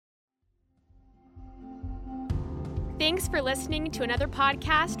Thanks for listening to another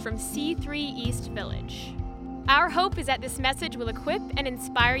podcast from C3 East Village. Our hope is that this message will equip and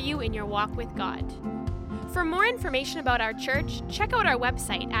inspire you in your walk with God. For more information about our church, check out our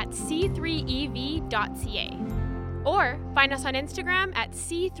website at c3ev.ca or find us on Instagram at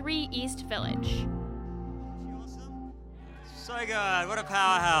C3 East Village. So good. What a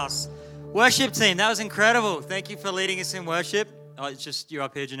powerhouse. Worship team, that was incredible. Thank you for leading us in worship. Oh, it's just you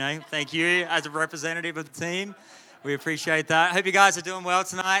up here, Janae. Thank you as a representative of the team. We appreciate that. I hope you guys are doing well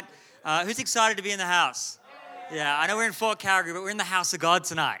tonight. Who's excited to be in the house? Yeah, I know we're in Fort Calgary, but we're in the house of God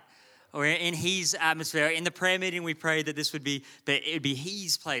tonight. We're in His atmosphere. In the prayer meeting, we prayed that it would be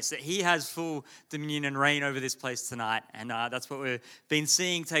His place, that He has full dominion and reign over this place tonight. And that's what we've been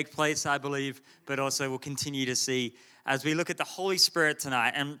seeing take place, I believe, but also we'll continue to see as we look at the Holy Spirit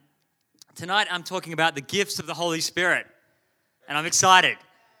tonight. And tonight, I'm talking about the gifts of the Holy Spirit. And I'm excited.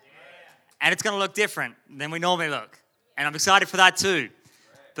 And it's going to look different than we normally look. And I'm excited for that too.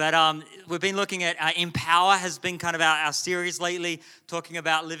 But we've been looking at Empower has been kind of our series lately, talking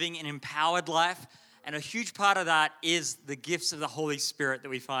about living an empowered life. And a huge part of that is the gifts of the Holy Spirit that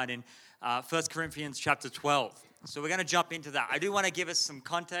we find in 1 Corinthians chapter 12. So we're going to jump into that. I do want to give us some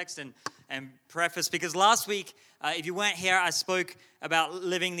context and preface, because last week, if you weren't here, I spoke about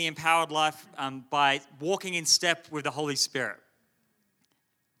living the empowered life by walking in step with the Holy Spirit.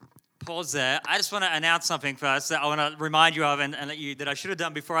 Pause there. I just want to announce something first that I want to remind you of and let you that I should have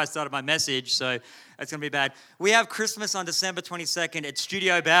done before I started my message, so it's going to be bad. We have Christmas on December 22nd at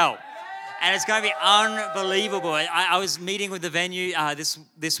Studio Bell, and it's going to be unbelievable. I was meeting with the venue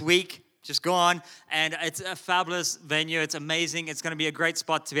this week, just gone, and it's a fabulous venue. It's amazing. It's going to be a great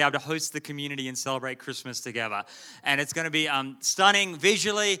spot to be able to host the community and celebrate Christmas together. And it's going to be stunning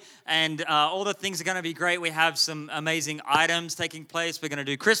visually, and all the things are going to be great. We have some amazing items taking place. We're going to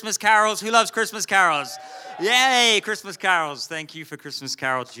do Christmas carols. Who loves Christmas carols? Yay, Christmas carols. Thank you for Christmas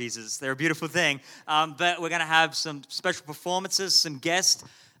carols, Jesus. They're a beautiful thing. But we're going to have some special performances, some guests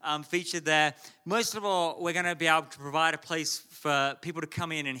featured there. Most of all, we're going to be able to provide a place for people to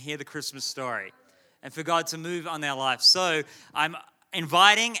come in and hear the Christmas story and for God to move on their life. So I'm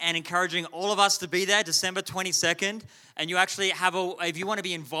inviting and encouraging all of us to be there December 22nd. And you actually if you want to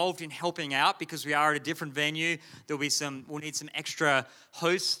be involved in helping out, because we are at a different venue, we'll need some extra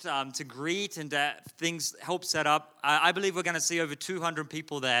hosts to greet and things help set up. I believe we're going to see over 200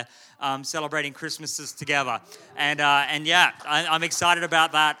 people there celebrating Christmases together. And yeah, I'm excited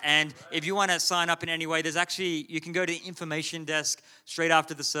about that. And if you want to sign up in any way, you can go to the information desk straight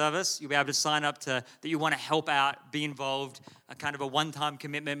after the service. You'll be able to sign up that you want to help out, be involved, a kind of a one-time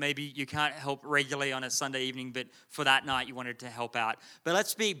commitment. Maybe you can't help regularly on a Sunday evening, but for that night you wanted to help out. But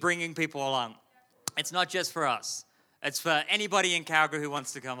let's be bringing people along. It's not just for us. It's for anybody in Calgary who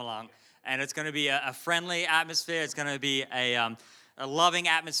wants to come along. And it's going to be a friendly atmosphere. It's going to be a loving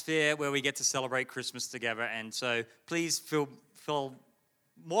atmosphere where we get to celebrate Christmas together. And so please feel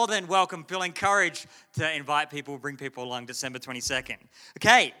more than welcome, feel encouraged to invite people, bring people along December 22nd.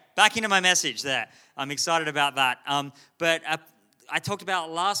 Okay, back into my message there. I'm excited about that. But I talked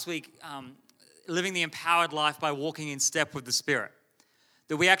about last week living the empowered life by walking in step with the Spirit.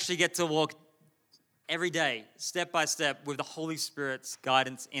 That we actually get to walk every day, step by step, with the Holy Spirit's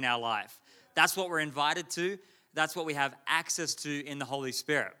guidance in our life. That's what we're invited to. That's what we have access to in the Holy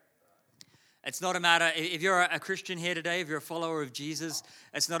Spirit. It's not a matter, if you're a Christian here today, if you're a follower of Jesus,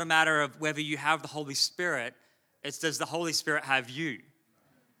 it's not a matter of whether you have the Holy Spirit. It's, does the Holy Spirit have you?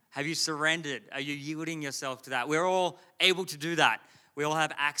 Have you surrendered? Are you yielding yourself to that? We're all able to do that. We all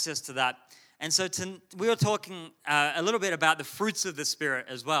have access to that. And so we were talking a little bit about the fruits of the Spirit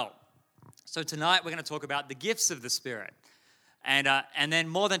as well. So tonight we're going to talk about the gifts of the Spirit. And then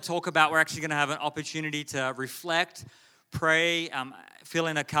more than talk about, we're actually going to have an opportunity to reflect, pray, fill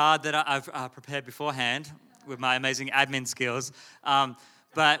in a card that I've prepared beforehand with my amazing admin skills.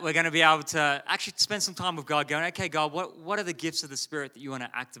 But we're going to be able to actually spend some time with God going, okay, God, what are the gifts of the Spirit that you want to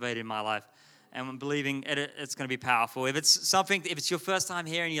activate in my life? And I'm believing it's going to be powerful. If it's your first time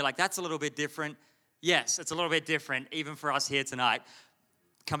here and you're like, that's a little bit different. Yes, it's a little bit different, even for us here tonight.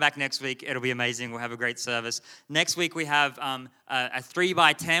 Come back next week. It'll be amazing. We'll have a great service. Next week, we have a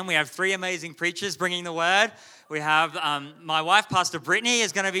 3x10. We have 3 amazing preachers bringing the word. We have my wife, Pastor Brittany,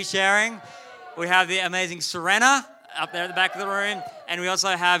 is going to be sharing. We have the amazing Serena up there at the back of the room. And we also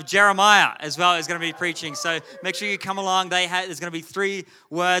have Jeremiah as well, who's going to be preaching. So make sure you come along. There's going to be 3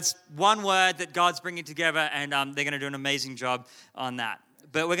 words, 1 word that God's bringing together, and they're going to do an amazing job on that.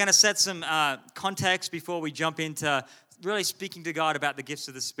 But we're going to set some context before we jump into really speaking to God about the gifts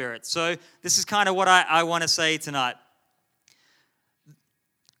of the Spirit. So this is kind of what I want to say tonight.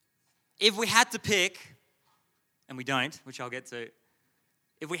 If we had to pick, and we don't, which I'll get to,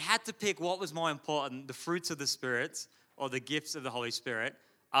 if we had to pick what was more important, the fruits of the Spirit or the gifts of the Holy Spirit,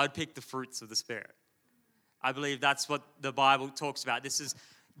 I would pick the fruits of the Spirit. I believe that's what the Bible talks about.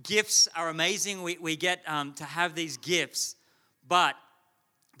 Gifts are amazing. We get to have these gifts, but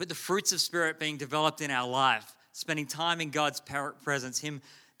the fruits of Spirit being developed in our life, spending time in God's presence, Him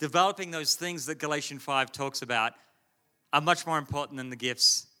developing those things that Galatians 5 talks about, are much more important than the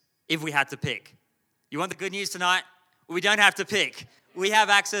gifts if we had to pick. You want the good news tonight? We don't have to pick. We have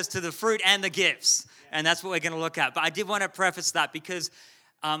access to the fruit and the gifts, and that's what we're going to look at. But I did want to preface that because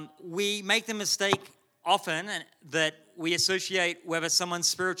we make the mistake often that we associate whether someone's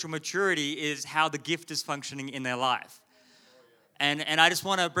spiritual maturity is how the gift is functioning in their life. And I just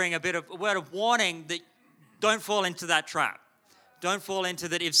want to bring a word of warning that don't fall into that trap. Don't fall into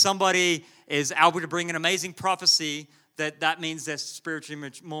that if somebody is able to bring an amazing prophecy, that means they're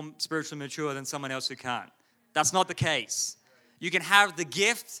more spiritually mature than someone else who can't. That's not the case. You can have the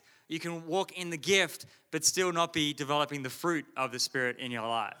gift, you can walk in the gift, but still not be developing the fruit of the Spirit in your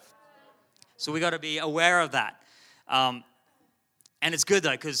life. So we got to be aware of that. And it's good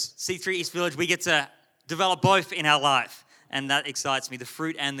though, because C3 East Village, we get to develop both in our life. And that excites me, the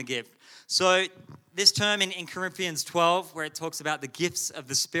fruit and the gift. So this term in Corinthians 12, where it talks about the gifts of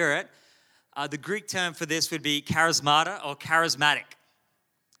the Spirit, the Greek term for this would be charismata or charismatic.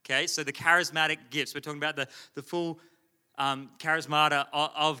 Okay, so the charismatic gifts. We're talking about the full charismata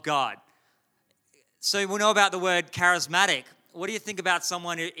of God. So we know about the word charismatic. What do you think about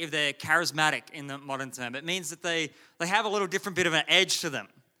someone if they're charismatic in the modern term? It means that they have a little different bit of an edge to them.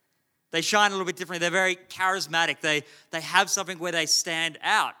 They shine a little bit differently. They're very charismatic. They have something where they stand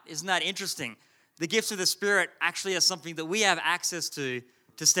out. Isn't that interesting? The gifts of the Spirit actually are something that we have access to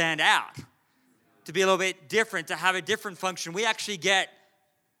stand out, to be a little bit different, to have a different function. We actually get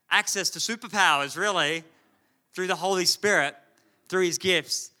access to superpowers, really, through the Holy Spirit, through His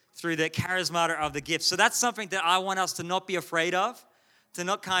gifts, through the charismata of the gifts. So that's something that I want us to not be afraid of, to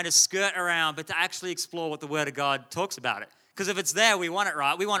not kind of skirt around, but to actually explore what the Word of God talks about it. Because if it's there, we want it,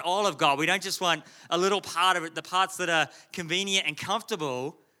 right? We want all of God. We don't just want a little part of it, the parts that are convenient and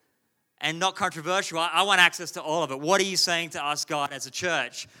comfortable and not controversial. I want access to all of it. What are you saying to us, God, as a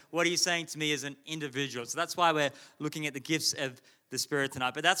church? What are you saying to me as an individual? So that's why we're looking at the gifts of the Spirit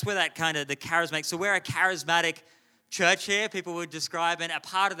tonight. But that's where that kind of the charismatic, so we're a charismatic church here, people would describe, and a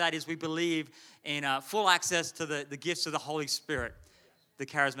part of that is we believe in full access to the gifts of the Holy Spirit, the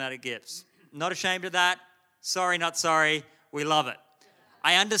charismatic gifts. Not ashamed of that. Sorry, not sorry. We love it.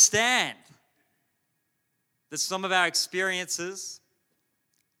 I understand that some of our experiences,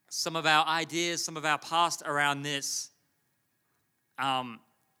 some of our ideas, some of our past around this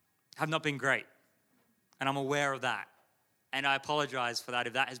have not been great. And I'm aware of that. And I apologize for that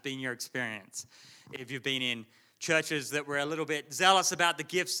if that has been your experience. If you've been in churches that were a little bit zealous about the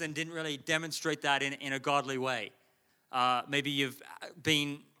gifts and didn't really demonstrate that in a godly way. Maybe you've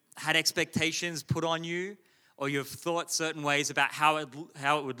had expectations put on you, or you've thought certain ways about how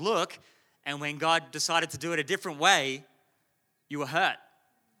it would look, and when God decided to do it a different way, you were hurt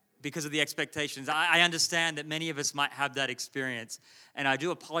because of the expectations. I understand that many of us might have that experience, and I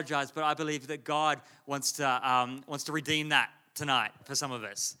do apologize, but I believe that God wants to redeem that tonight for some of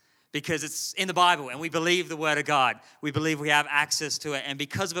us, because it's in the Bible, and we believe the Word of God. We believe we have access to it, and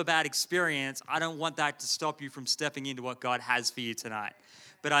because of a bad experience, I don't want that to stop you from stepping into what God has for you tonight.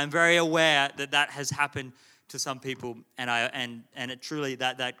 But I'm very aware that has happened to some people, and it truly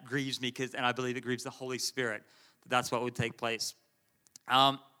that grieves me, and I believe it grieves the Holy Spirit. That's what would take place.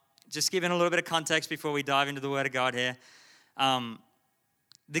 Just giving a little bit of context before we dive into the Word of God here.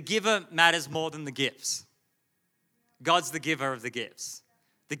 The giver matters more than the gifts. God's the giver of the gifts.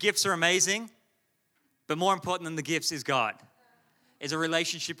 The gifts are amazing, but more important than the gifts is God. Is a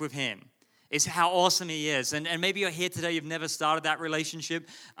relationship with Him. Is how awesome He is. And maybe you're here today, you've never started that relationship.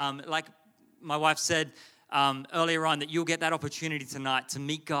 Like my wife said earlier on, that you'll get that opportunity tonight to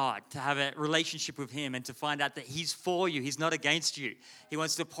meet God, to have a relationship with Him, and to find out that He's for you. He's not against you. He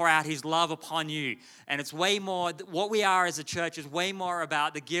wants to pour out His love upon you. And it's way more, what we are as a church is way more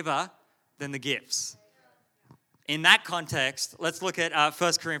about the giver than the gifts. In that context, let's look at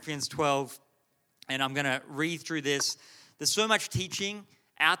 1 Corinthians 12, and I'm going to read through this. There's so much teaching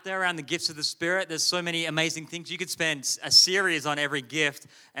out there around the gifts of the Spirit. There's so many amazing things. You could spend a series on every gift,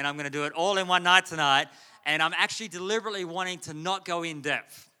 and I'm going to do it all in one night tonight. And I'm actually deliberately wanting to not go in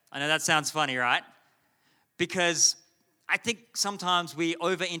depth. I know that sounds funny, right? Because I think sometimes we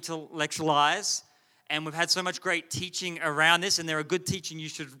over-intellectualize, and we've had so much great teaching around this, and there are good teaching. You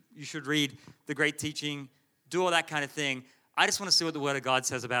should read the great teaching, do all that kind of thing. I just want to see what the Word of God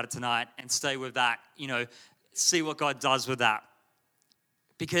says about it tonight and stay with that. You know, see what God does with that.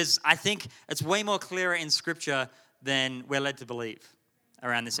 Because I think it's way more clearer in Scripture than we're led to believe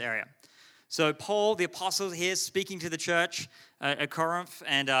around this area. So Paul, the apostle here, speaking to the church at Corinth,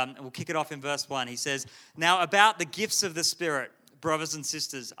 and we'll kick it off in verse 1. He says, "Now about the gifts of the Spirit, brothers and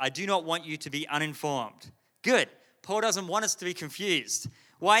sisters, I do not want you to be uninformed." Good. Paul doesn't want us to be confused.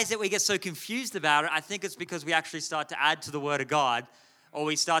 Why is it we get so confused about it? I think it's because we actually start to add to the Word of God, or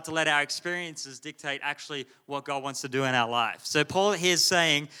we start to let our experiences dictate actually what God wants to do in our life. So Paul here is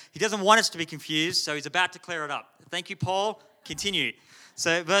saying he doesn't want us to be confused, so he's about to clear it up. Thank you, Paul. Continue.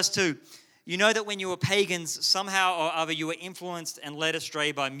 So verse 2, "You know that when you were pagans, somehow or other you were influenced and led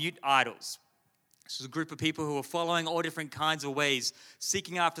astray by mute idols." This is a group of people who were following all different kinds of ways,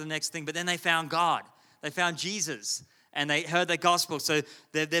 seeking after the next thing, but then they found God. They found Jesus. And they heard the gospel, so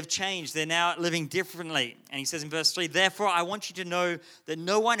they've changed. They're now living differently. And he says in verse 3, "Therefore, I want you to know that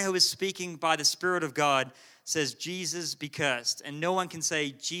no one who is speaking by the Spirit of God says, 'Jesus be cursed.' And no one can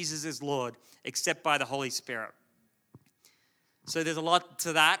say, 'Jesus is Lord,' except by the Holy Spirit." So there's a lot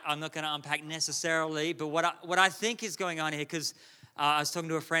to that. I'm not going to unpack necessarily. But what I think is going on here, because I was talking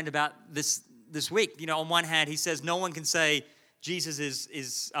to a friend about this week. You know, on one hand, he says no one can say Jesus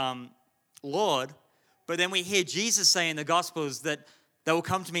is Lord. But then we hear Jesus say in the Gospels that they will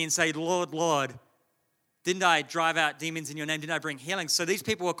come to me and say, "Lord, Lord, didn't I drive out demons in your name? Didn't I bring healing?" So these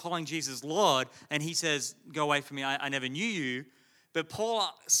people were calling Jesus Lord, and he says, "Go away from me, I never knew you." But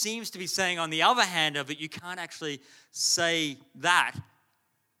Paul seems to be saying on the other hand of it, you can't actually say that.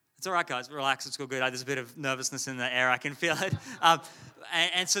 It's all right, guys, relax, it's all good. There's a bit of nervousness in the air, I can feel it.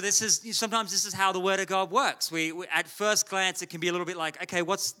 And so sometimes this is how the Word of God works. We at first glance, it can be a little bit like, okay,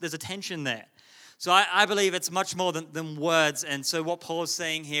 there's a tension there. So I believe it's much more than words. And so what Paul is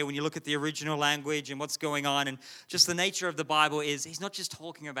saying here, when you look at the original language and what's going on and just the nature of the Bible, is he's not just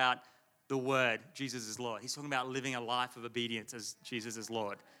talking about the word, Jesus is Lord. He's talking about living a life of obedience as Jesus is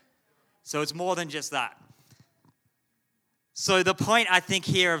Lord. So it's more than just that. So the point, I think,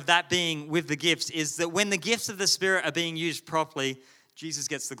 here of that being with the gifts is that when the gifts of the Spirit are being used properly, Jesus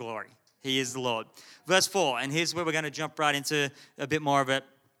gets the glory. He is the Lord. Verse 4, and here's where we're going to jump right into a bit more of it.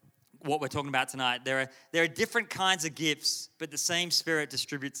 What we're talking about tonight. There are different kinds of gifts, but the same Spirit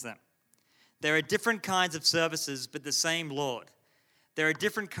distributes them. There are different kinds of services, but the same Lord. There are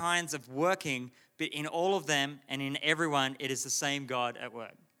different kinds of working, but in all of them and in everyone, it is the same God at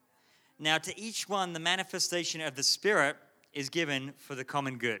work. Now, to each one, the manifestation of the Spirit is given for the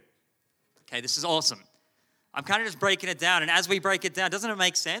common good. Okay, this is awesome. I'm kind of just breaking it down, and as we break it down, doesn't it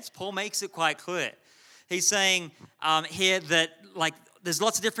make sense? Paul makes it quite clear. He's saying here that, there's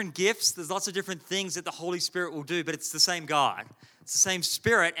lots of different gifts, there's lots of different things that the Holy Spirit will do, but it's the same God. It's the same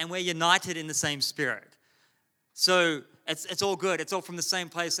Spirit, and we're united in the same Spirit. So it's all good. It's all from the same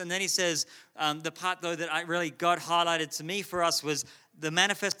place. And then he says, the part, though, that God highlighted to me for us was the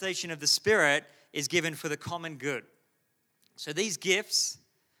manifestation of the Spirit is given for the common good. So these gifts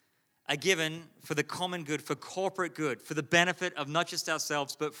are given for the common good, for corporate good, for the benefit of not just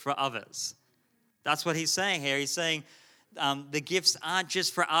ourselves, but for others. That's what he's saying here. He's saying, the gifts aren't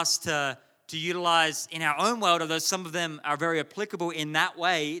just for us to utilize in our own world, although some of them are very applicable in that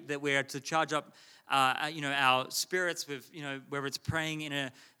way, that we're to charge up, our spirits with, whether it's praying in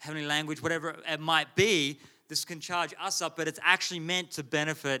a heavenly language, whatever it might be. This can charge us up, but it's actually meant to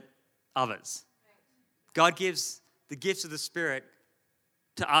benefit others. God gives the gifts of the Spirit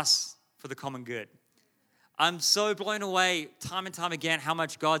to us for the common good. I'm so blown away time and time again how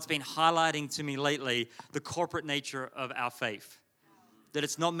much God's been highlighting to me lately the corporate nature of our faith. That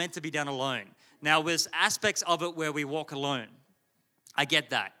it's not meant to be done alone. Now, there's aspects of it where we walk alone. I get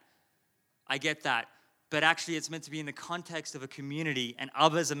that. But actually, it's meant to be in the context of a community, and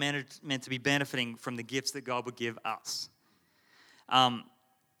others are meant to be benefiting from the gifts that God would give us. 1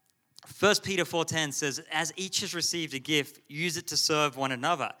 Peter 4:10 says, "As each has received a gift, use it to serve one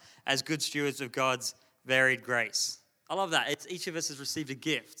another as good stewards of God's varied grace." I love that. Each of us has received a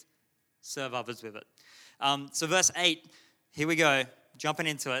gift. Serve others with it. So verse 8, here we go, jumping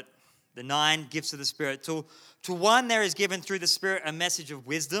into it. The 9 gifts of the Spirit. To one there is given through the Spirit a message of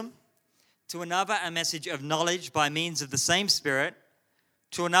wisdom, to another a message of knowledge by means of the same Spirit,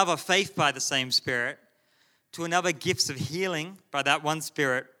 to another faith by the same Spirit, to another gifts of healing by that one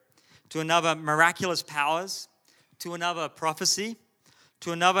Spirit, to another miraculous powers, to another prophecy,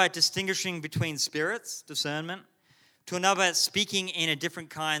 to another distinguishing between spirits, discernment, to another speaking in a different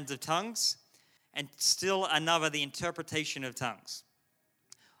kinds of tongues, and still another the interpretation of tongues.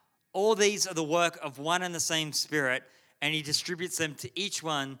 All these are the work of one and the same Spirit, and he distributes them to each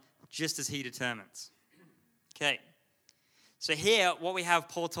one just as he determines. Okay, so here what we have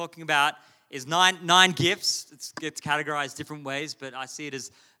Paul talking about is nine gifts. It gets categorized different ways, but I see it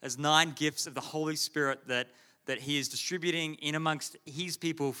as 9 gifts of the Holy Spirit that he is distributing in amongst his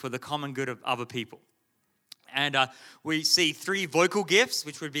people for the common good of other people. And we see 3 vocal gifts,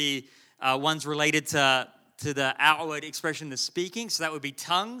 which would be ones related to the outward expression, the speaking. So that would be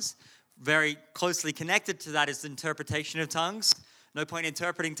tongues. Very closely connected to that is the interpretation of tongues. No point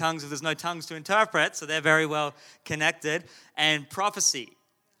interpreting tongues if there's no tongues to interpret, so they're very well connected. And prophecy,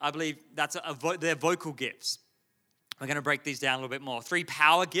 I believe that's they're vocal gifts. We're going to break these down a little bit more. 3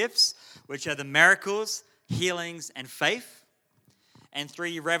 power gifts, which are the miracles, healings, and faith. And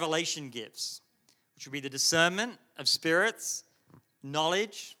 3 revelation gifts, which would be the discernment of spirits,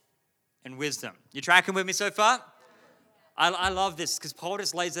 knowledge, and wisdom. You tracking with me so far? I love this because Paul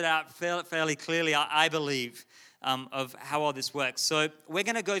just lays it out fairly clearly, I believe, of how all this works. So we're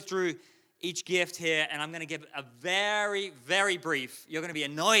going to go through each gift here, and I'm going to give a very, very brief, you're going to be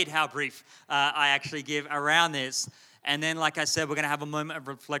annoyed how brief I actually give around this. And then, like I said, we're going to have a moment of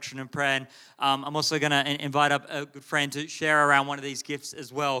reflection and prayer. And I'm also going to invite up a good friend to share around one of these gifts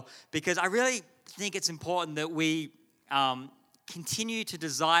as well, because I really think it's important that we continue to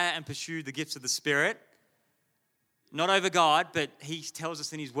desire and pursue the gifts of the Spirit. Not over God, but he tells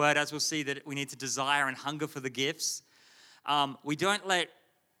us in his word, as we'll see, that we need to desire and hunger for the gifts. We don't let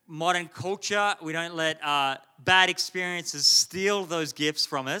modern culture, we don't let bad experiences steal those gifts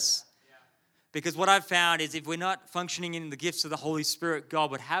from us. Because what I've found is if we're not functioning in the gifts of the Holy Spirit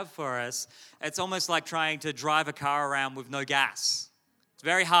God would have for us, it's almost like trying to drive a car around with no gas. It's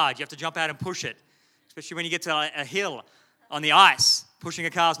very hard. You have to jump out and push it, especially when you get to a hill on the ice. Pushing a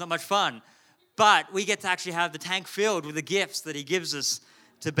car is not much fun. But we get to actually have the tank filled with the gifts that he gives us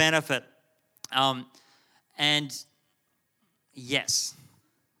to benefit. And yes,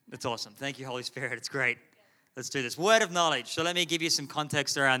 that's awesome. Thank you, Holy Spirit. It's great. Let's do this. Word of knowledge. So let me give you some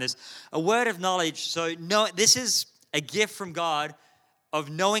context around this. A word of knowledge. So this is a gift from God of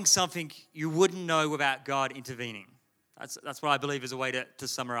knowing something you wouldn't know without God intervening. That's what I believe is a way to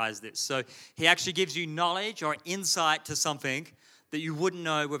summarize this. So he actually gives you knowledge or insight to something that you wouldn't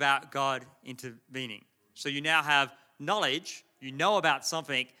know without God intervening. So you now have knowledge, you know about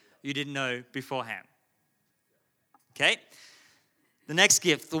something you didn't know beforehand. Okay? The next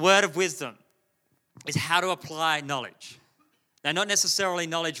gift, the word of wisdom, is how to apply knowledge. Now, not necessarily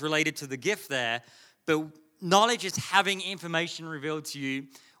knowledge related to the gift there, but knowledge is having information revealed to you.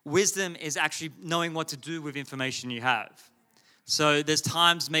 Wisdom is actually knowing what to do with information you have. So there's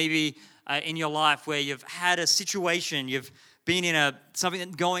times maybe in your life where you've had a situation, you've been in something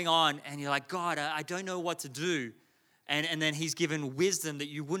that's going on, and you're like, God, I don't know what to do. And then he's given wisdom that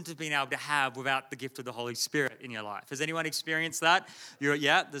you wouldn't have been able to have without the gift of the Holy Spirit in your life. Has anyone experienced that?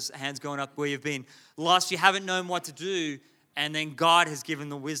 There's hands going up where you've been lost, you haven't known what to do, and then God has given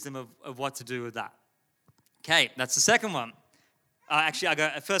the wisdom of what to do with that. Okay, that's the second one. Actually, I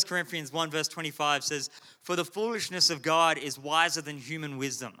got 1 Corinthians 1 verse 25 says, for the foolishness of God is wiser than human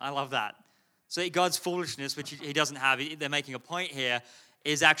wisdom. I love that. So God's foolishness, which he doesn't have, they're making a point here,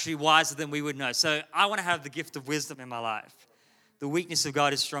 is actually wiser than we would know. So I want to have the gift of wisdom in my life. The weakness of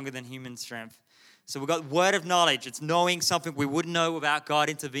God is stronger than human strength. So we've got word of knowledge. It's knowing something we wouldn't know without God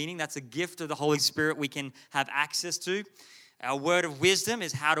intervening. That's a gift of the Holy Spirit we can have access to. Our word of wisdom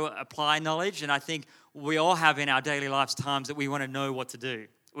is how to apply knowledge. And I think we all have in our daily lives times that we want to know what to do.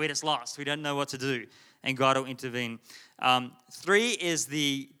 We're just lost. We don't know what to do. And God will intervene. 3 is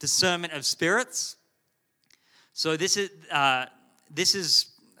the discernment of spirits. So this is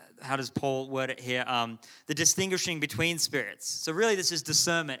how does Paul word it here? The distinguishing between spirits. So really this is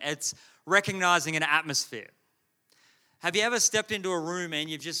discernment. It's recognizing an atmosphere. Have you ever stepped into a room and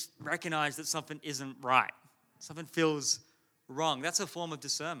you've just recognized that something isn't right? Something feels wrong. That's a form of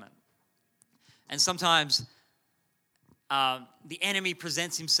discernment. And sometimes the enemy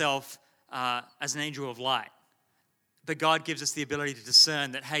presents himself as an angel of light. But God gives us the ability to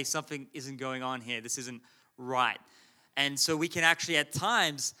discern that, hey, something isn't going on here. This isn't right. And so we can actually, at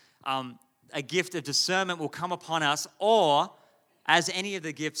times, a gift of discernment will come upon us, or as any of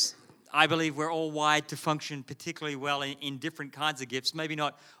the gifts, I believe we're all wired to function particularly well in different kinds of gifts. Maybe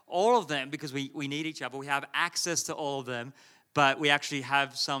not all of them because we need each other. We have access to all of them, but we actually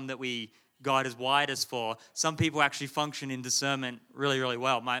have some that God has wired us for. Some people actually function in discernment really, really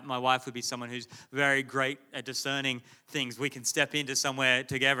well. My wife would be someone who's very great at discerning things. We can step into somewhere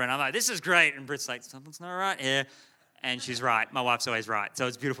together and I'm like, this is great. And Britt's like, something's not right here. And she's right. My wife's always right. So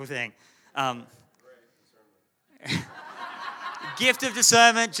it's a beautiful thing. Gift of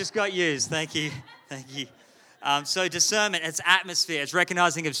discernment just got used. Thank you. So discernment, it's atmosphere. It's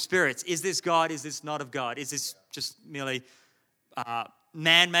recognizing of spirits. Is this God? Is this not of God? Is this just merely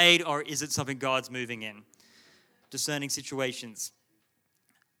man-made, or is it something God's moving in? Discerning situations.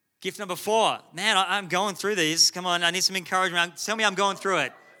 Gift number 4. Man, I'm going through these. Come on, I need some encouragement. Tell me I'm going through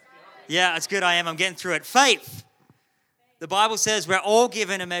it. Yeah, it's good. I am. I'm getting through it. Faith. The Bible says we're all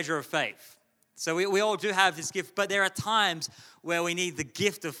given a measure of faith. So we all do have this gift, but there are times where we need the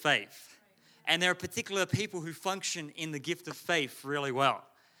gift of faith. And there are particular people who function in the gift of faith really well.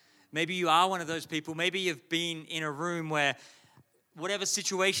 Maybe you are one of those people. Maybe you've been in a room where whatever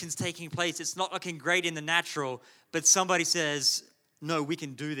situation's taking place, it's not looking great in the natural, but somebody says, no, we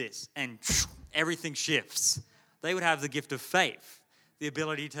can do this, and everything shifts. They would have the gift of faith, the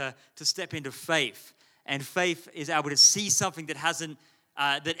ability to step into faith. And faith is able to see something that hasn't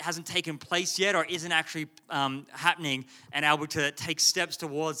taken place yet or isn't actually happening, and able to take steps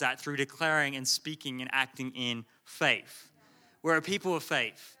towards that through declaring and speaking and acting in faith. We're a people of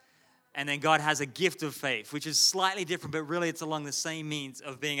faith. And then God has a gift of faith, which is slightly different, but really it's along the same means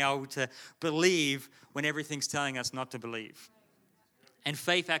of being able to believe when everything's telling us not to believe. And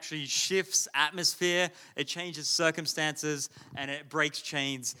faith actually shifts atmosphere, it changes circumstances, and it breaks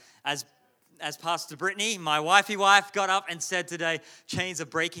chains. As Pastor Brittany, my wifey wife, got up and said today, chains are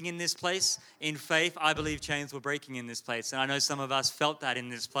breaking in this place. In faith, I believe chains were breaking in this place. And I know some of us felt that in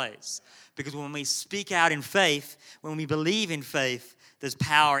this place. Because when we speak out in faith, when we believe in faith, there's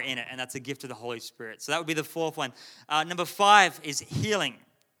power in it, and that's a gift of the Holy Spirit. So that would be the 4th one. Number 5 is healing.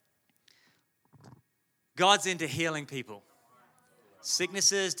 God's into healing people.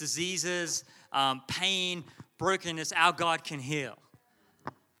 Sicknesses, diseases, pain, brokenness, our God can heal.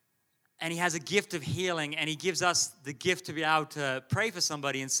 And he has a gift of healing, and he gives us the gift to be able to pray for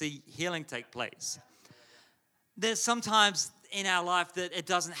somebody and see healing take place. There's sometimes in our life that it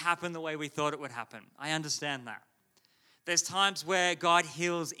doesn't happen the way we thought it would happen. I understand that. There's times where God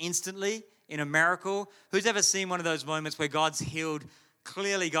heals instantly in a miracle. Who's ever seen one of those moments where God's healed?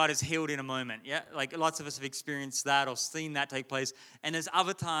 Clearly God is healed in a moment, yeah? Like lots of us have experienced that or seen that take place. And there's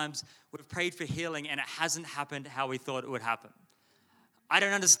other times we've prayed for healing and it hasn't happened how we thought it would happen. I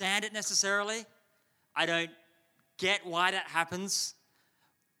don't understand it necessarily. I don't get why that happens.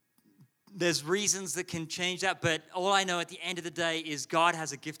 There's reasons that can change that, but all I know at the end of the day is God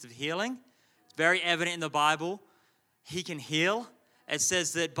has a gift of healing. It's very evident in the Bible. He can heal. It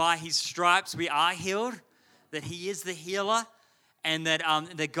says that by his stripes we are healed, that he is the healer, and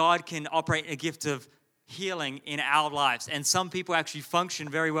that God can operate a gift of healing in our lives. And some people actually function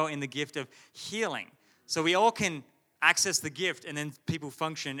very well in the gift of healing. So we all can access the gift, and then people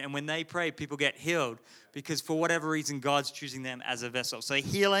function, and when they pray, people get healed because for whatever reason, God's choosing them as a vessel. So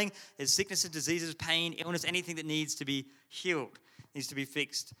healing is sicknesses, diseases, pain, illness, anything that needs to be healed, needs to be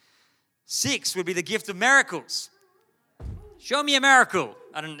fixed. 6 would be the gift of miracles. Show me a miracle.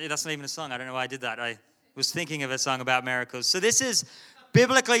 That's not even a song. I don't know why I did that. I was thinking of a song about miracles. So this is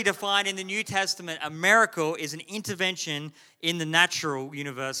biblically defined in the New Testament. A miracle is an intervention in the natural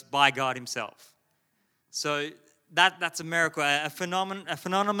universe by God himself. So that's a miracle, a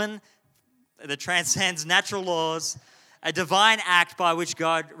phenomenon that transcends natural laws, a divine act by which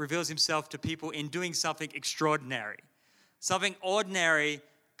God reveals himself to people in doing something extraordinary. Something ordinary,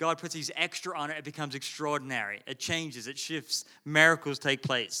 God puts his extra on it, it becomes extraordinary. It changes, it shifts, miracles take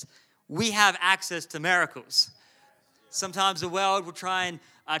place. We have access to miracles. Sometimes the world will try and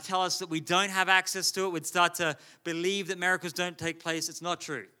tell us that we don't have access to it. We'd start to believe that miracles don't take place. It's not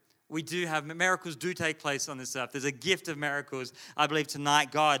true. We do have, miracles do take place on this earth. There's a gift of miracles. I believe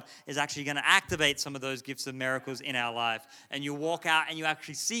tonight God is actually going to activate some of those gifts of miracles in our life. And you walk out and you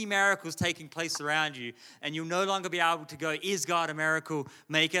actually see miracles taking place around you. And you'll no longer be able to go, is God a miracle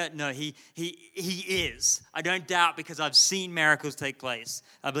maker? No, he is. I don't doubt because I've seen miracles take place.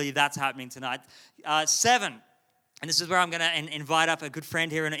 I believe that's happening tonight. 7, and this is where I'm going to invite up a good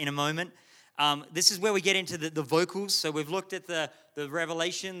friend here in a moment. This is where we get into the vocals. So we've looked at the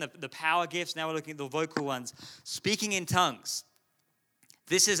revelation, the power gifts. Now we're looking at the vocal ones. Speaking in tongues.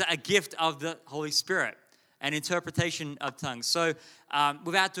 This is a gift of the Holy Spirit, an interpretation of tongues. So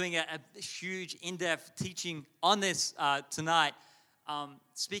without doing a huge, in-depth teaching on this tonight,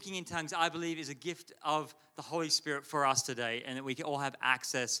 speaking in tongues, I believe, is a gift of the Holy Spirit for us today, and that we can all have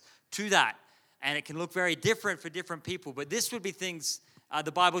access to that. And it can look very different for different people, but this would be things...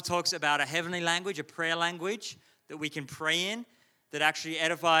 the Bible talks about a heavenly language, a prayer language that we can pray in, that actually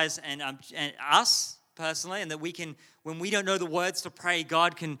edifies and us personally, and that we can, when we don't know the words to pray,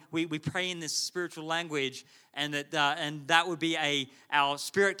 God can. We pray in this spiritual language, and that would be our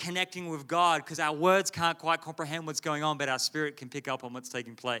spirit connecting with God, because our words can't quite comprehend what's going on, but our spirit can pick up on what's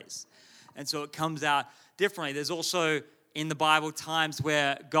taking place, and so it comes out differently. There's also in the Bible times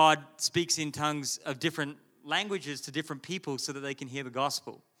where God speaks in tongues of different languages to different people so that they can hear the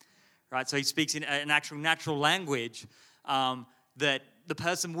gospel, right? So he speaks in an actual natural language that the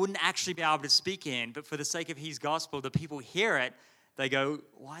person wouldn't actually be able to speak in, but for the sake of his gospel, the people hear it, they go,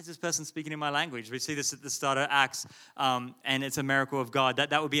 why is this person speaking in my language? We see this at the start of Acts, and it's a miracle of God.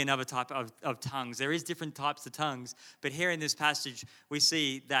 That would be another type of tongues. There is different types of tongues, but here in this passage, we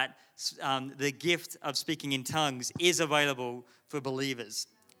see that the gift of speaking in tongues is available for believers.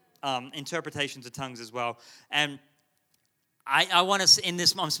 Interpretations of tongues as well. And I want to, in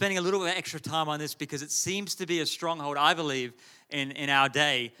this, I'm spending a little bit of extra time on this because it seems to be a stronghold, I believe, in our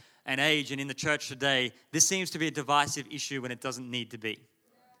day and age and in the church today. This seems to be a divisive issue when it doesn't need to be.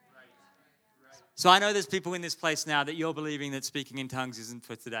 So I know there's people in this place now that you're believing that speaking in tongues isn't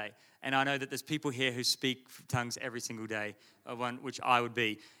for today. And I know that there's people here who speak tongues every single day, which I would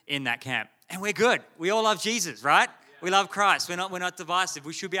be in that camp. And we're good. We all love Jesus, right? We love Christ. We're not divisive.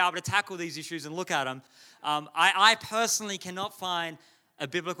 We should be able to tackle these issues and look at them. I personally cannot find a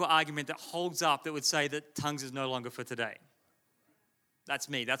biblical argument that holds up that would say that tongues is no longer for today. That's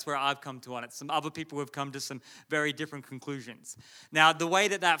me. That's where I've come to on it. Some other people have come to some very different conclusions. Now, the way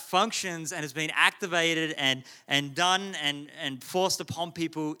that functions and has been activated and done and forced upon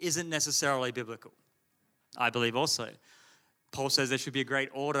people isn't necessarily biblical, I believe also. Paul says there should be a great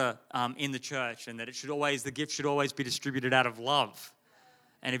order in the church and that the gift should always be distributed out of love.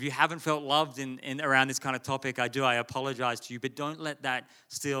 And if you haven't felt loved in around this kind of topic, I apologize to you, but don't let that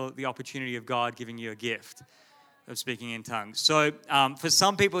steal the opportunity of God giving you a gift of speaking in tongues. So for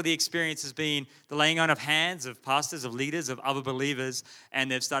some people, the experience has been the laying on of hands of pastors, of leaders, of other believers, and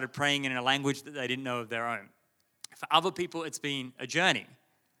they've started praying in a language that they didn't know of their own. For other people, it's been a journey,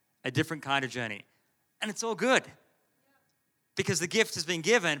 a different kind of journey. And it's all good because the gift has been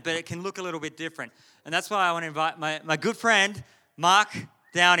given, but it can look a little bit different. And that's why I want to invite my good friend, Mark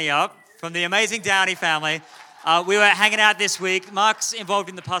Downey, up from the amazing Downey family. We were hanging out this week. Mark's involved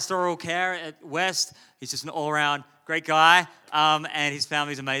in the pastoral care at West. He's just an all-around great guy, and his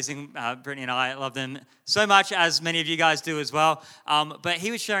family's amazing. Brittany and I love them so much, as many of you guys do as well. But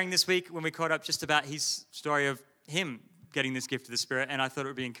he was sharing this week when we caught up just about his story of him getting this gift of the Spirit, and I thought it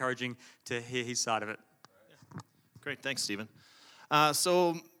would be encouraging to hear his side of it. Great, thanks, Stephen.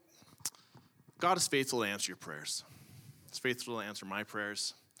 So God is faithful to answer your prayers. He's faithful to answer my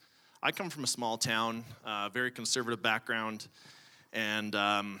prayers. I come from a small town, very conservative background,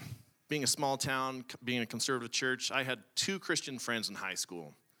 and being a small town, being a conservative church, I had 2 Christian friends in high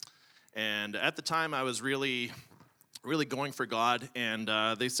school. And at the time, I was really, really going for God, and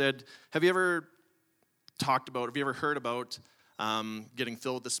they said, have you ever heard about getting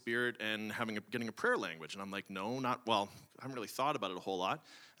filled with the Spirit and getting a prayer language? And I'm like, no, I haven't really thought about it a whole lot.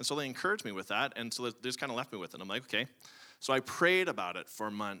 And so they encouraged me with that, and so they just kind of left me with it. I'm like, okay. So I prayed about it for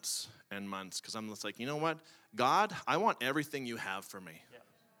months and months, because I'm just like, you know what? God, I want everything you have for me. Yeah.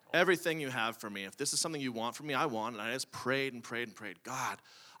 Everything you have for me. If this is something you want from me, I want it. And I just prayed and prayed and prayed. God,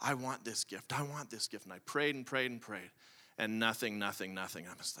 I want this gift. I want this gift. And I prayed and prayed and prayed. And nothing. I'm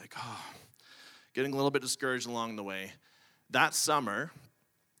just like, getting a little bit discouraged along the way. That summer,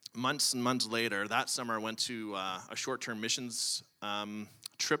 months and months later, I went to a short-term missions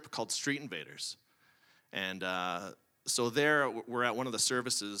trip called Street Invaders. And so there, we're at one of the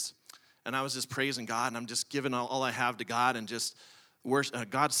services, and I was just praising God, and I'm just giving all I have to God, and just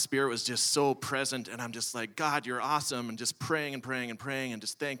God's Spirit was just so present, and I'm just like, God, you're awesome, and just praying and praying and praying and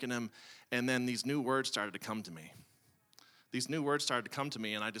just thanking Him. And then these new words started to come to me.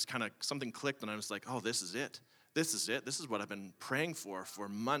 And I just kind of, something clicked, and I was like, oh, this is it. This is what I've been praying for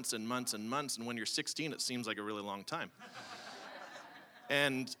months and months and months. And when you're 16, it seems like a really long time.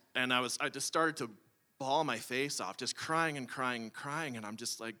 and I just started to bawl my face off, just crying, and I'm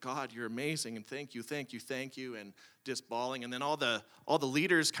just like, God, you're amazing, and thank you, and just bawling. And then all the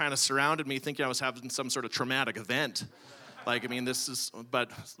leaders kind of surrounded me, thinking I was having some sort of traumatic event. Like, I mean,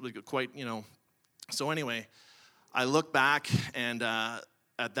 but quite, So anyway, I look back, and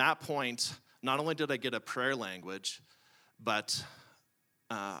at that point, not only did I get a prayer language, but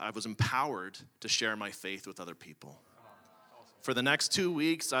I was empowered to share my faith with other people. For the next 2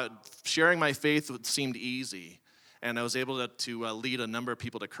 weeks, sharing my faith seemed easy, and I was able to lead a number of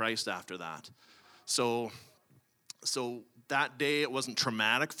people to Christ after that. So that day, it wasn't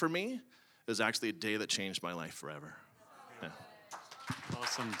traumatic for me. It was actually a day that changed my life forever. Yeah.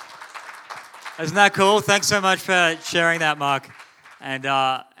 Awesome. Isn't that cool? Thanks so much for sharing that, Mark. And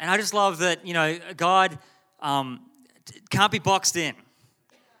I just love that, God can't be boxed in.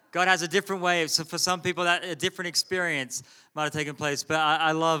 God has a different way. So for some people, that a different experience might have taken place. But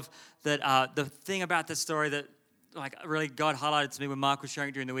I love that the thing about this story that like really God highlighted to me when Mark was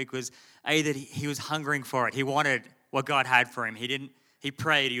sharing during the week was that he was hungering for it. He wanted what God had for him. He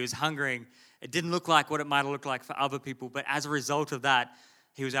prayed, he was hungering. It didn't look like what it might have looked like for other people, but as a result of that,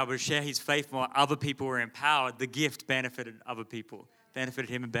 he was able to share his faith more. Other people were empowered. The gift benefited other people, benefited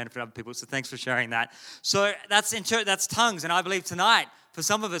him and benefited other people. So thanks for sharing that. So that's tongues, and I believe tonight, for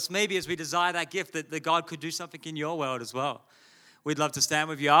some of us, maybe as we desire that gift, that God could do something in your world as well. We'd love to stand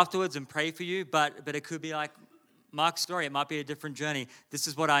with you afterwards and pray for you, but it could be like Mark's story. It might be a different journey. This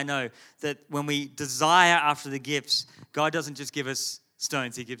is what I know, that when we desire after the gifts, God doesn't just give us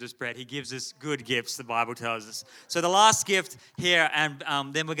stones, he gives us bread. He gives us good gifts, the Bible tells us. So the last gift here, and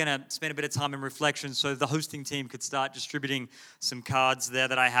then we're going to spend a bit of time in reflection so the hosting team could start distributing some cards there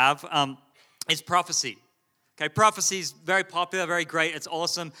that I have, is prophecy. Okay, prophecy is very popular, very great. It's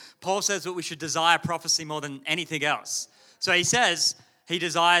awesome. Paul says that we should desire prophecy more than anything else. So he says he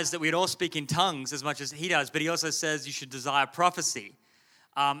desires that we'd all speak in tongues as much as he does, but he also says you should desire prophecy.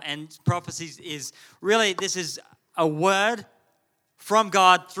 And prophecy is really, this is a word from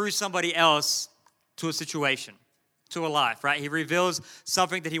God through somebody else to a situation, to a life, right? He reveals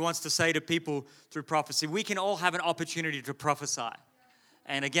something that he wants to say to people through prophecy. We can all have an opportunity to prophesy.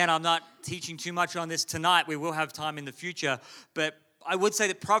 And again, I'm not teaching too much on this tonight. We will have time in the future. But I would say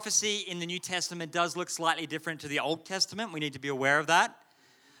that prophecy in the New Testament does look slightly different to the Old Testament. We need to be aware of that.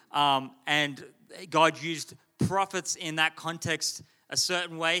 And God used prophets in that context a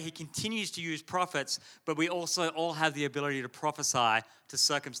certain way. He continues to use prophets, but we also all have the ability to prophesy to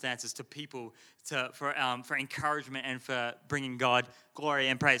circumstances, to people, for encouragement and for bringing God glory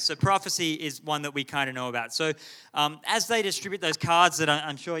and praise. So prophecy is one that we kind of know about. So as they distribute those cards that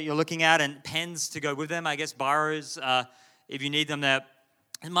I'm sure you're looking at, and pens to go with them, I guess biros, if you need them there.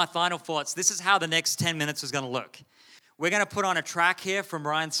 And my final thoughts, this is how the next 10 minutes is going to look. We're going to put on a track here from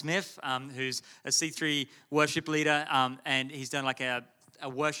Ryan Smith, who's a C3 worship leader, and he's done like a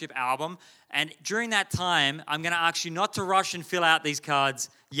worship album. And during that time, I'm going to ask you not to rush and fill out these cards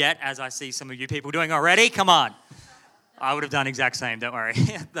yet, as I see some of you people doing already. Come on. I would have done the exact same, don't worry.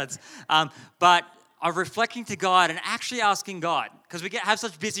 But I'm reflecting to God and actually asking God, because we have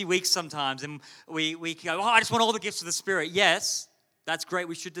such busy weeks sometimes, and we go, I just want all the gifts of the Spirit. Yes, that's great.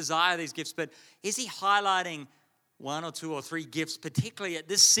 We should desire these gifts. But is he highlighting one or two or three gifts, particularly at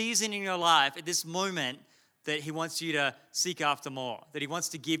this season in your life, at this moment, that he wants you to seek after more, that he wants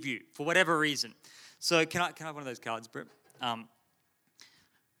to give you for whatever reason? So can I have one of those cards, Britt?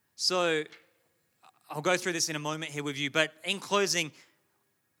 So I'll go through this in a moment here with you, but in closing,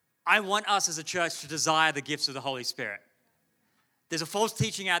 I want us as a church to desire the gifts of the Holy Spirit. There's a false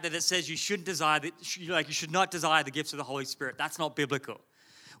teaching out there that says you should not desire the gifts of the Holy Spirit. That's not biblical.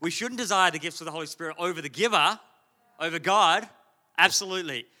 We shouldn't desire the gifts of the Holy Spirit over the giver, over God,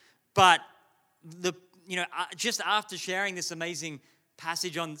 absolutely. But just after sharing this amazing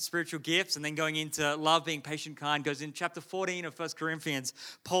passage on spiritual gifts and then going into love, being patient, kind, goes in chapter 14 of 1 Corinthians,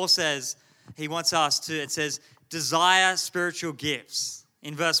 Paul says he wants us to, it says, desire spiritual gifts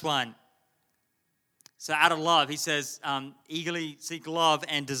in verse 1. So out of love, he says, eagerly seek love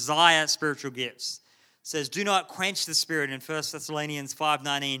and desire spiritual gifts. It says, do not quench the spirit in 1 Thessalonians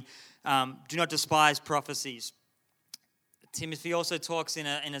 5:19. Do not despise prophecies. Timothy also talks in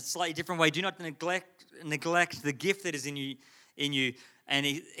a slightly different way. Do not neglect the gift that is in you. And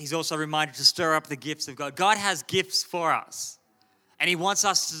he's also reminded to stir up the gifts of God. God has gifts for us, and he wants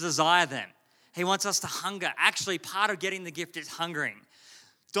us to desire them. He wants us to hunger. Actually, part of getting the gift is hungering.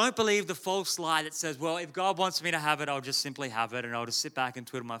 Don't believe the false lie that says, well, if God wants me to have it, I'll just simply have it, and I'll just sit back and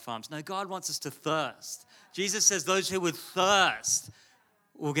twiddle my thumbs. No, God wants us to thirst. Jesus says those who would thirst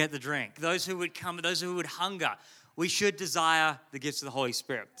will get the drink. Those who would come, those who would hunger. We should desire the gifts of the Holy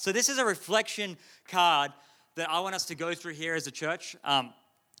Spirit. So this is a reflection card that I want us to go through here as a church.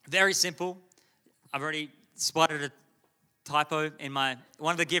 Very simple. I've already spotted a typo in one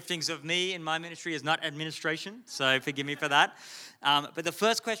of the giftings of me in my ministry is not administration, so forgive me for that. But the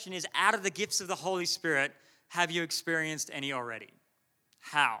first question is, out of the gifts of the Holy Spirit, have you experienced any already?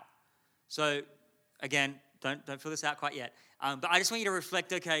 How? So again, don't fill this out quite yet. But I just want you to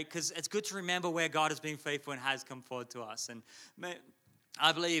reflect, okay, because it's good to remember where God has been faithful and has come forward to us. And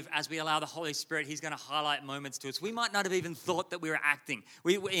I believe as we allow the Holy Spirit, he's going to highlight moments to us. We might not have even thought that we were acting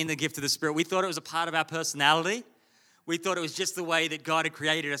in the gift of the Spirit. We thought it was a part of our personality. We thought it was just the way that God had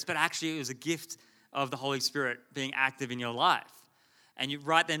created us, but actually it was a gift of the Holy Spirit being active in your life. And you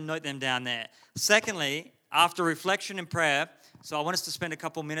note them down there. Secondly, after reflection and prayer, so I want us to spend a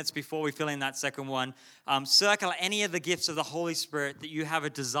couple minutes before we fill in that second one, circle any of the gifts of the Holy Spirit that you have a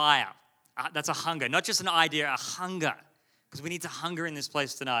desire. That's a hunger, not just an idea, a hunger because we need to hunger in this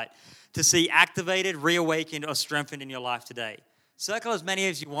place tonight to see activated, reawakened, or strengthened in your life today. Circle as many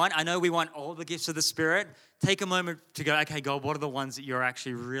as you want. I know we want all the gifts of the Spirit. Take a moment to go, okay, God, what are the ones that you're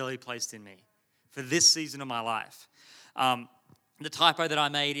actually really placed in me for this season of my life? The typo that I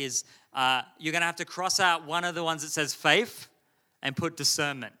made is you're going to have to cross out one of the ones that says faith and put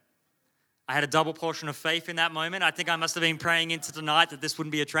discernment. I had a double portion of faith in that moment. I think I must have been praying into tonight that this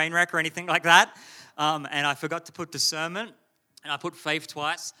wouldn't be a train wreck or anything like that. And I forgot to put discernment, and I put faith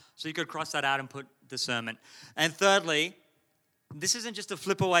twice. So you could cross that out and put discernment. And thirdly, this isn't just a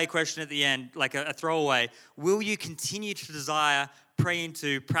flip away question at the end, like a throwaway. Will you continue to desire, pray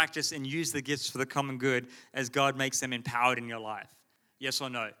into, practice, and use the gifts for the common good as God makes them empowered in your life? Yes or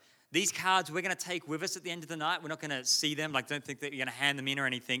no? These cards we're going to take with us at the end of the night. We're not going to see them. Like, don't think that you're going to hand them in or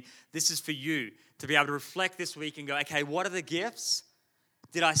anything. This is for you to be able to reflect this week and go, okay, what are the gifts?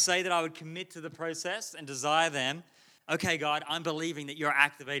 Did I say that I would commit to the process and desire them? Okay, God, I'm believing that you're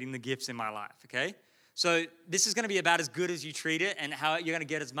activating the gifts in my life, okay? So this is going to be about as good as you treat it and how you're going to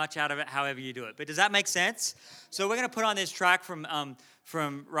get as much out of it however you do it. But does that make sense? So we're going to put on this track from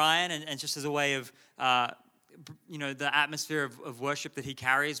Ryan and just as a way of, the atmosphere of worship that he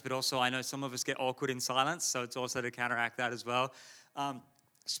carries, but also I know some of us get awkward in silence, so it's also to counteract that as well.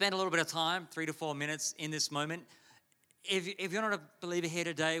 Spend a little bit of time, 3 to 4 minutes in this moment. If you're not a believer here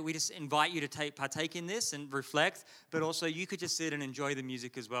today, we just invite you to partake in this and reflect, but also you could just sit and enjoy the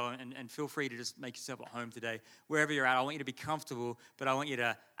music as well, and feel free to just make yourself at home today. Wherever you're at, I want you to be comfortable, but I want you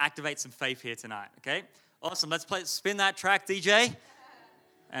to activate some faith here tonight, okay? Awesome, let's spin that track, DJ,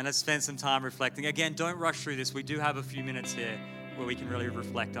 and let's spend some time reflecting. Again, don't rush through this. We do have a few minutes here where we can really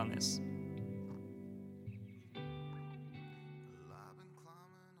reflect on this.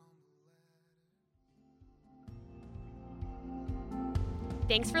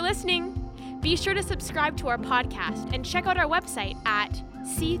 Thanks for listening. Be sure to subscribe to our podcast and check out our website at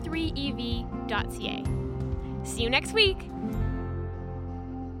c3ev.ca. See you next week.